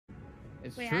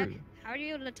It's Wait, true. how are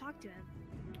you able to talk to him?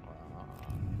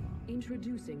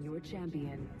 Introducing your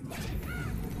champion.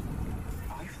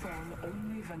 I fall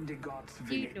only when the gods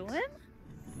Do you will know him?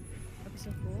 That'd be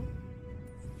so cool.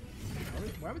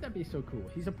 Why would that be so cool?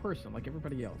 He's a person like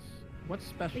everybody else. What's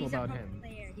But special he's about a pro him?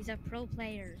 player. He's a pro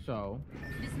player. So,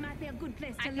 This might be a good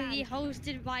place to I'm gonna be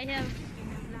hosted by him.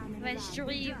 My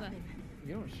stream.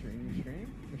 you don't stream, you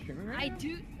stream? You're streaming right I now?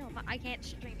 do. No, but I can't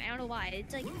stream. I don't know why.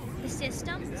 It's like the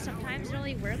system. Sometimes it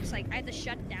only works. Like I have to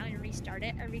shut it down and restart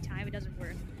it every time. It doesn't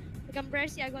work. Like I'm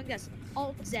pressing. I'm going this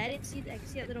Alt Z and see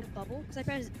that little bubble. Because I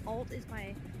press Alt is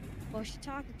my push to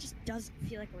talk. It just doesn't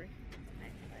feel like working.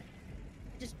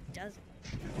 It just doesn't.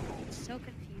 It's so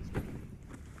confusing.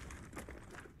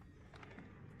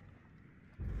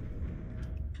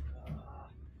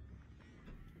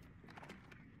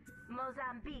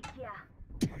 Mozambique, yeah.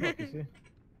 Look, you see?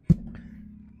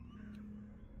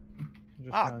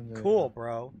 Just Ah, found the- cool,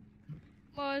 bro.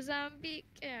 Mozambique.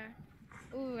 Yeah.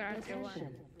 Ooh, that's a good one.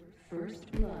 Attention.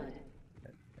 First blood.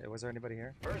 Hey, was there anybody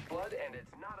here? First blood, and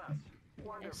it's not us. I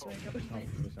Wonderful. swear to God. Oh,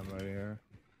 there's somebody here.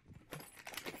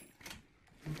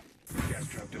 Gas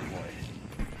trap deployed.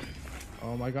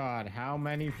 Oh my god, how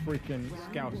many freaking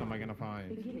scouts am I gonna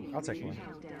find? Beginning I'll take ring one.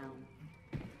 countdown.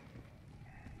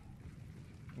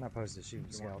 I'm not opposed to shooting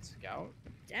You want a scouts. scout?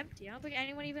 It's empty. I don't think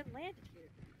anyone even landed here.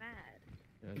 Mad.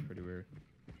 Yeah, that's pretty weird.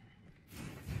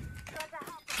 Got a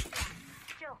hopper here.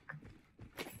 Joke.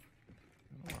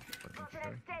 Oh, freaking Got an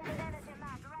shit. extended energy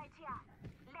mag right here.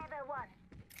 Level 1.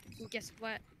 Ooh, guess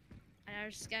what?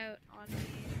 Another scout on me.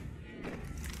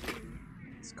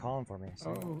 It's calling for me. Oh,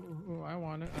 So. oh, I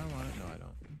want it. I want it. No, I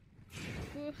don't.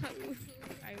 Ooh,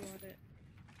 I want it.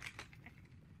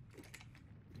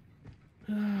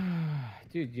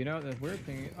 Dude, you know the weird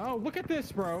thing. Oh, look at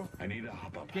this, bro. I need a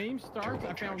hop up. Game starts.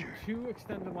 I found Turbocharger. 2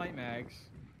 extended light mags,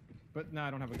 but no, I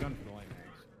don't have a gun for the light mags.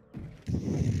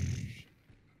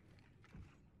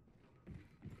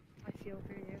 I feel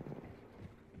for you.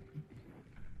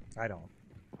 I don't.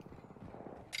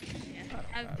 Yeah,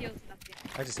 I feel nothing.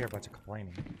 I just hear a bunch of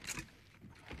complaining.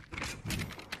 Yeah,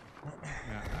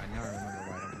 I now remember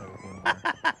why I don't play with you anymore.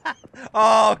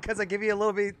 Oh, because I give you a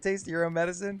little bit taste of your own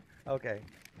medicine? Okay.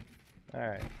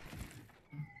 Alright.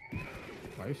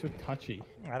 Why are you so touchy?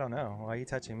 I don't know. Why are you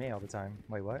touching me all the time?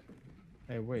 Wait, what?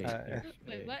 Hey, wait. Wait,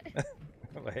 Wait, what?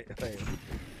 wait.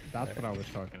 That's what I was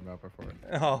talking about before.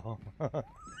 Oh.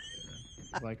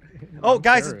 Like. Oh, I'm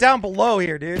guys, it's serious. down below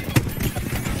here, dude.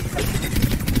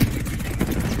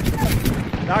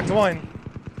 Knocked one.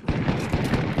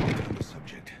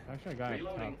 Subject. Actually, I got it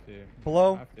top too.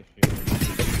 Below. I have to shoot.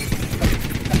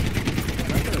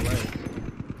 Back their way.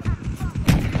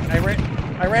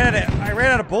 I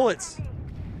ran out of bullets.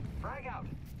 Frag out.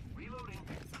 Reloading.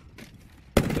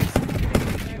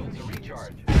 Shield to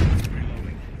recharge.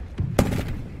 Reloading.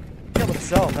 Killed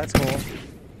himself. That's cool.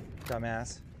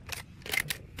 Dumbass.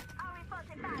 I'll report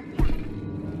it back.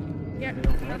 Yeah.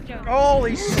 Yeah, up jump.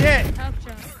 Holy shit! Up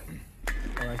jump.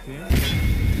 Oh, I see him.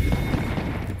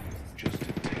 Just a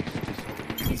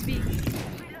taste. He's being.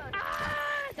 Ah,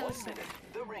 that was so good.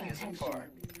 The ring isn't far.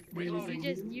 Reloading.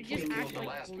 You just Killed the actually.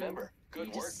 last member. Good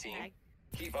you work, just team. snagged.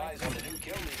 Keep eyes on the new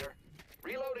kill leader.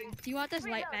 Reloading. Do you want this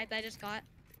light mag that I just got?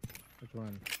 Which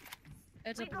one?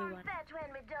 It's a We blue gon' one. fetch when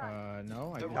we done.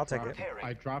 No. I'll take it.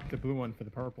 I dropped the blue one for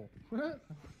the purple. Oh,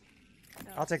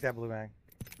 I'll take that blue mag.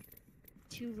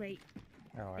 Too late.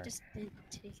 Oh, I alright. just didn't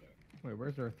take it. Wait,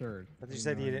 where's our third? But you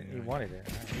said you didn't. You wanted it.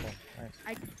 Alright, cool.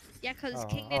 Nice. Yeah, cause Oh,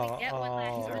 King didn't get one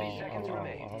last 30 time. seconds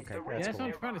remain. okay. The Yeah, ring that's what I'm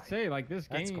is trying to say. Like this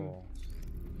That's game. cool.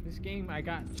 This game, I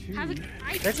got 2.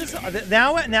 This is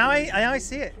now I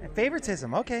see it.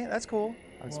 Favoritism. Okay, that's cool.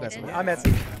 I'm just messing with you. I'm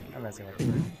messing with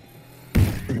you.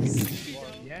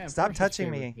 Yeah, of Stop course it's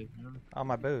touching me. favoritism. On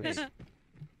my boobs.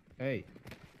 Hey,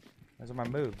 Those are my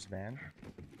moves, man.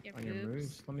 Your on your boobs.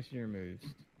 moves. Let me see your moves. I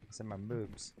said my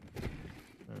moves.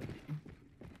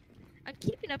 I'm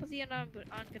keeping up with you on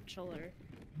controller.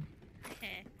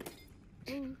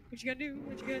 Ooh, what you gonna do?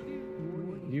 What you gonna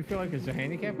do? Do you feel like it's a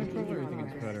handicap controller, or you think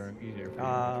it's better and easier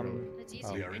for you It's We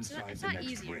easier. are It's inside the not next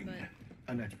easier, ring. but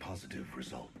A net positive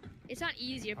result. it's not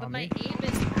easier. But On my me? aim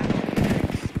is actually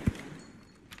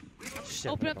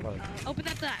Shit. Open up, reload. open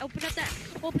up that, open up that,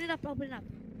 open it up, open it up.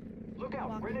 Look out,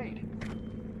 Walk. grenade.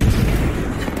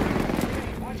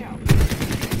 Watch out.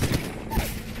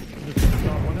 Just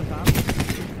throw one at a time.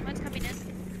 One's coming in.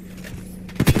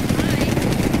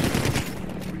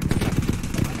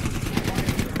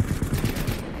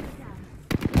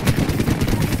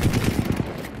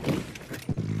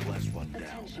 Last one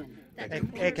down.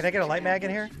 Attention. Hey, can I get a light mag in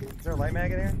here? Is there a light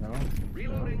mag in here? No,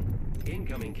 Reloading.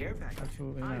 Incoming care package.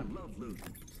 absolutely I not. love loot.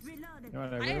 Reloading. You know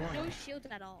what I I really have want? no shields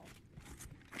at all.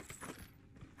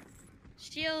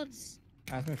 Shields.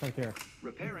 Ask me if I care.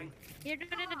 Repairing. Here,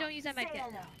 no, don't use that med kit.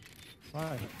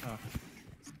 Why? Oh.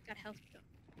 It's got health.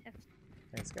 Hey,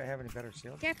 this guy have any better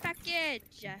shield? Care package.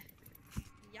 Yeah.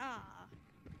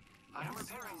 I am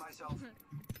repairing myself.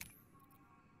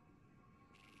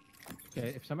 Okay,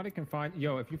 if somebody can find,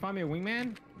 if you find me a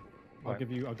wingman, I'll What?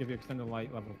 give you extended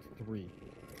light level 3.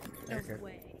 No Okay.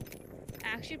 way. I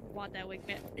actually want that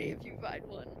wingman if you find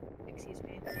one. Excuse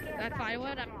me. If I find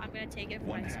one, I'm gonna take it for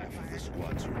One myself. half of the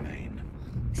squads remain.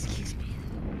 Excuse me.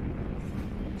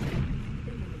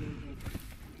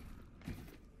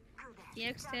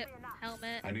 Phoenix tip,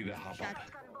 helmet. I need a hop shot. up.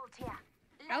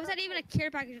 How was that even a care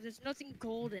package if there's nothing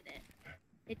gold in it?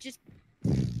 It just.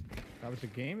 That was a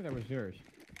game or that was yours?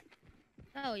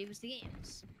 No, it was the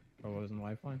games. Oh, it wasn't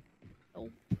Lifeline?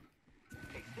 Nope.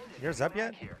 Yours up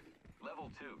yet?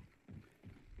 Level 2.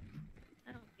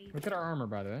 I don't need Look at our armor,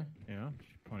 by the way.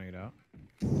 Just pointing it out.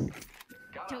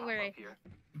 Don't worry. We're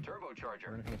Turbocharger.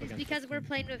 gonna come up It's against because it. we're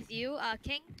playing with you,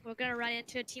 King. We're gonna run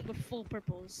into a team with full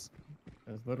purples.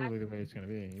 That's literally the way it's gonna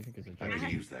be. You think it's a I need joke?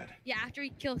 to use that. Yeah, after we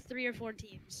kill 3 or 4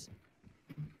 teams.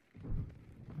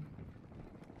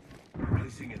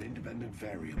 Placing an independent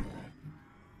variable.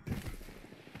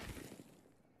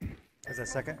 Is that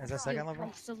second? Is that second You level?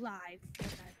 crossed alive, and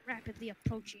I'm rapidly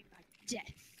approaching my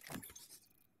death.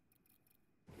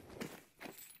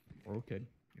 Oh, kid.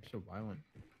 You're so violent.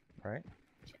 Right?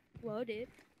 Whoa, dude.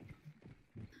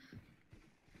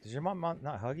 Did your mom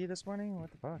not hug you this morning?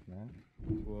 What the fuck, man?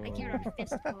 Whoa. I gave her a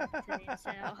fist bump today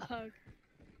instead of a hug.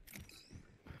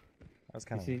 That was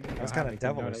kind see, of that was how kind they of can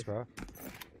devilish, notice. bro.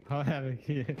 I'll have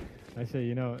it. I say,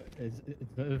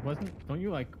 it wasn't. Don't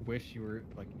you like wish you were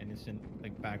like innocent,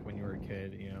 like back when you were a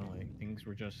kid? Like things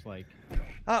were just like.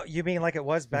 Oh, you mean like it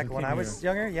was back Doesn't when seem I was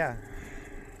younger? Yeah.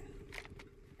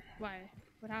 Why?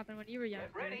 What happened when you were young?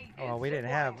 Well, we didn't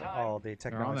have all the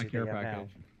They're on technology that care they have now.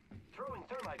 package. Throwing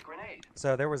thermite grenade.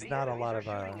 So there was The not a enemies lot are of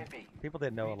shooting at me. people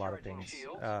didn't know a lot of things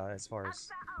Shields. as far as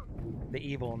the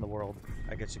evil in the world,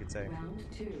 I guess you could say. Round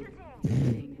 2.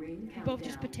 Beginning ring You both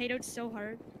just countdown. potatoed so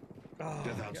hard. Oh,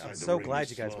 Death outside I'm the so ring glad is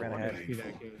you guys slow ran and ahead. See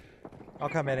painful. that kid? I'll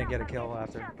come in and get a kill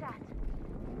after.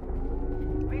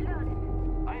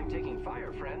 Reloaded. I am taking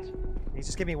fire, friends. Can you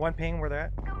just give me one ping where they're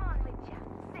at? Come on with ya.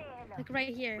 Say hello. Like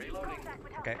right here. Reloading. Contact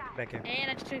with Okay, hostile. thank you.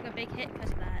 And I just took a big hit because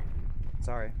of that.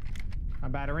 Sorry.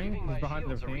 I'm battering. Giving He's my behind the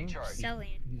shields a thing. recharge.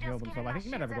 Selling. He's healed himself. I think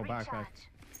he might have to go back.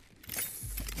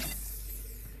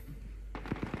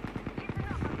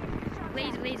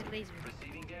 Laser.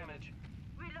 Receiving damage.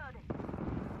 Reloaded.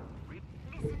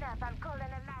 Listen up, I'm calling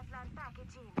a lifeline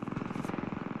package in.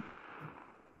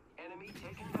 Enemy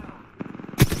taken down.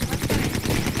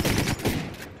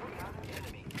 Took out an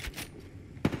enemy.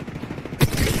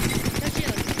 No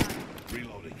shields.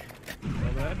 Reloading.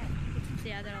 All dead?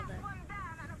 Yeah, they're all dead.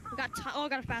 We got I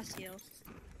got a fast heal.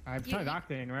 I have time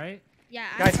octane, right? Yeah.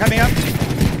 Guys coming up.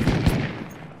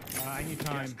 I need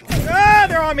time. Ah,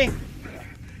 they're on me.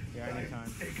 Yeah, I need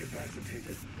time.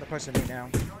 Incapacitated. They're pushing me now.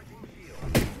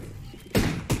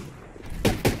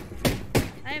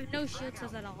 I have no shield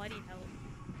cells at all. I need help.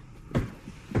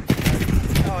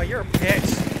 Oh, you're a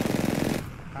bitch.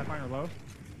 Pathfinder low.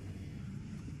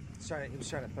 He was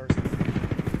trying to thirst me.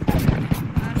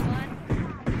 Got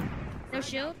one. No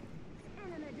shield.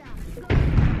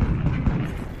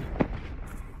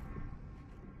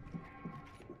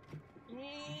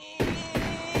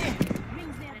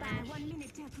 Rings nearby. 1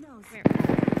 minute till close. Where?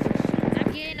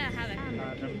 I'm getting a havoc.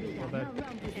 All dead.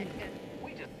 Okay, good.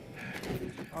 We just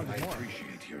Oh, I there's more.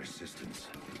 appreciate your assistance.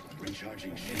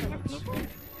 Recharging There's more shields. people.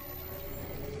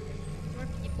 More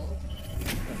people.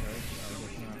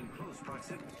 In close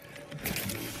proximity.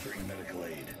 Administering medical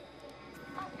aid.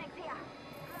 Optics here.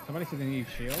 Somebody said they need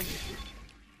shields.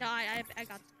 No, I got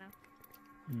them now.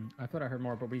 I thought I heard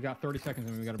more, but we got 30 seconds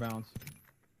and we got to bounce.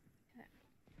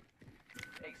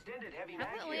 Extended heavy I mag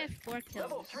only here. had 4 kills.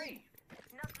 Level 3.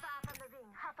 Not far from the ring.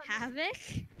 Hop on the Havoc?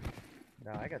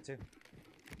 No, I got 2.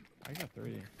 I got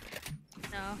 3.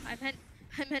 No, I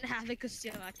meant Havoc was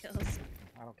stealing my kills.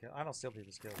 I don't steal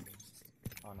people's kills.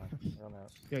 Oh no, I don't know.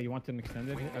 Yeah, you want an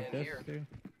extended Wingman of this, here. too?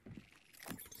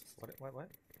 What?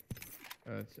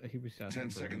 He was 10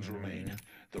 seconds remain.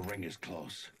 The ring is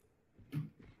close.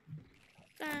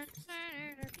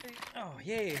 Oh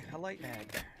yay, a light mag.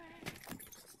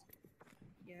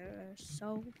 You're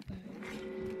so bad.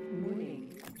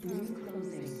 Warning. Ring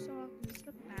closing. Song is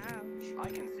about. I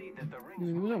can see that the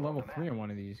ring There was a level 3 on one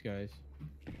of these guys.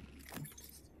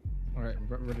 Alright,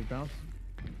 ready to bounce?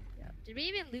 Yeah. Did we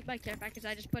even loot my care package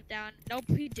I just put down? Nope,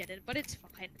 we didn't, but it's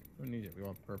fine. Who needs it? We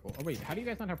want purple. Oh wait, how do you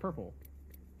guys not have purple?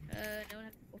 No one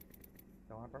had purple.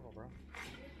 Go on purple, bro.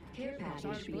 Care It's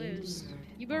on package being blues. delivered.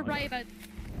 You were Oh, right about.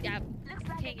 Yeah, Looks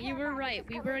like King, the you care were package right. is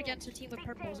We were coming against a in. team of Big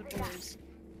purples and danger. blues,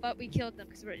 but we killed them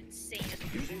because we're insane.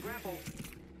 Using grapple.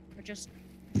 We're just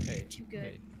Hey, too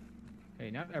good. Hey,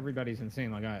 not everybody's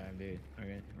insane like I am, dude.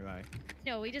 Okay, relax.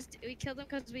 No, we killed them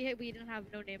because we didn't have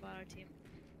no name on our team.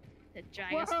 The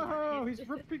drag us. Whoa, he's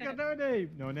ripping got no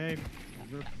name. No name.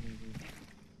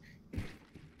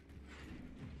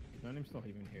 No name's still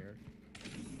even here.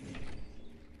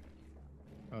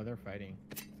 Oh, they're fighting.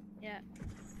 Yeah.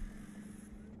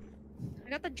 I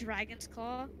got the Dragon's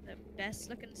Claw, the best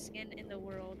looking skin in the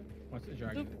world. What's the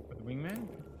dragon? With the wingman?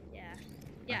 Yeah.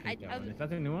 Yeah, think that one. Is that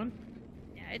the new one?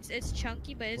 yeah, it's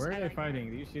chunky, but it's Where I are they like fighting?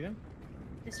 Do you see them?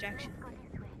 distraction.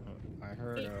 Oh, I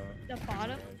heard. The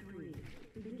bottom.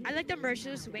 I like the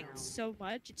Merciless Wings so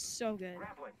much. It's so good.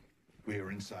 Grappling. We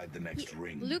are inside the next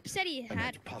ring. Loop said he A net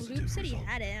had. positive Loop said he result.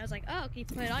 had it, and I was like, oh, can you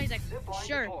put it on? He's like, Zip line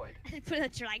sure. deployed. And put a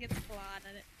Dragon's Claw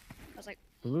on it. I was like,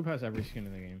 Blue has every skin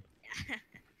in the game.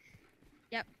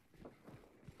 yep.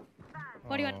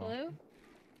 What do you want, Oh. blue?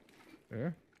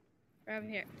 Where? Or over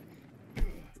here?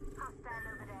 Hostile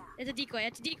over there. It's a decoy.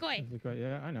 It's a decoy. Is it good?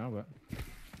 Yeah, I know, but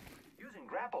Using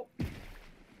grapple.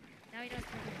 Now he knows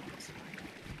how to do this.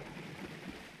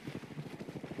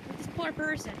 This poor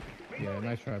person. yeah,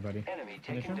 nice try, buddy. Enemy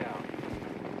Finish taken him? down.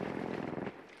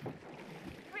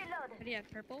 Reloaded. What do you have?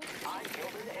 Purple? I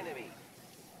killed an enemy.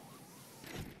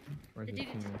 Where's The his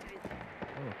dude is team?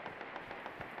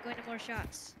 Oh, going to more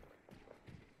shots.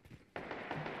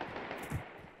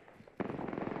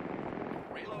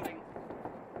 Reloading.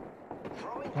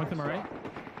 Throwing want them hard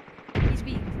already? He's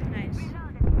weak. Nice.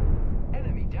 shot.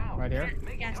 Enemy down. Right here.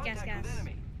 Making Gas, contact gas, with gas.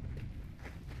 enemy.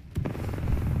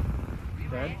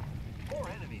 Dead. Reloading. 4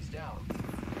 enemies down.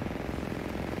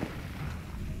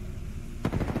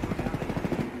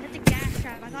 That's a gas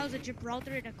trap. I thought it was a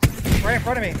Gibraltar in a corner. Right in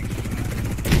front of me.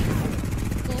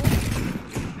 Gold.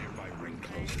 Nearby ring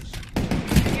closes.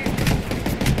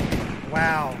 Here.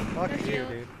 Wow. Fuck Good you, shield.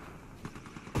 dude.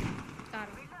 Got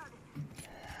him.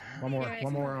 One more, Alright,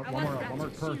 one more, I one want more, that. one more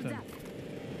person.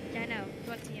 Yeah, I know.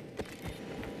 One team.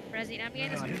 Resi, I'm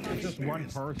getting No, this it's one. just one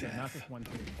Experience person, death. not just one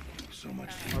team. So much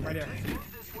Oh, right there.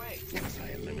 This way. once I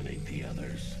eliminate the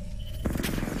others.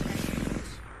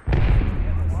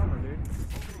 Armor, dude.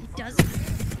 He doesn't.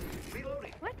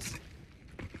 Reloading. What?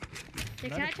 Yeah,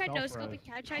 That can I is try no self-res. scoping?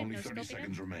 Can I try Only no 30 scoping him?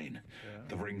 seconds remain. Yeah.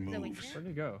 The ring The moves. wingman? Where'd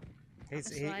he go? He's,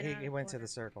 slide around he the went to corner. the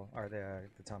circle or the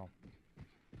tunnel.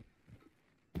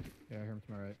 Yeah, I heard him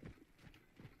to my right.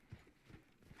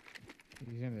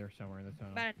 He's in there somewhere in the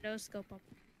tunnel. About to no scope him.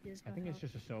 He's I going think it's home.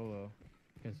 just a solo.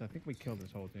 Because I think we killed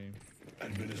this whole team.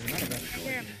 Administer Not a bad medical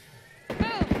Here. aid.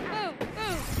 Boom! Boom!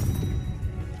 Boom!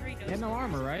 3 no He had no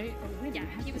armor, right? Yeah,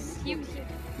 he was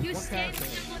What standing character?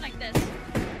 there like this.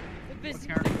 With his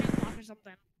character? block or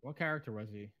something. What character was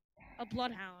he? A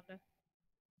bloodhound.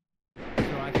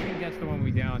 So I think that's the one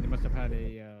we downed. He must have had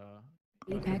a.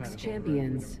 must have Apex had a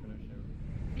champions. finish him.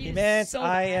 He He was meant so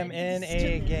I bad, am he in just a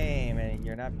stood there. game and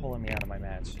you're not pulling me out of my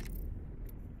match.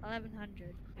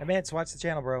 1100. Hey, Mance, watch the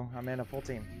channel, bro. I'm in a full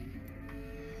team.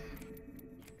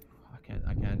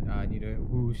 I can't. I need to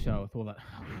woo south. Hold on.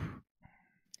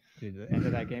 Dude, the end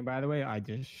of that game, by the way, I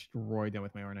destroyed them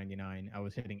with my R99. I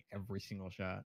was hitting every single shot.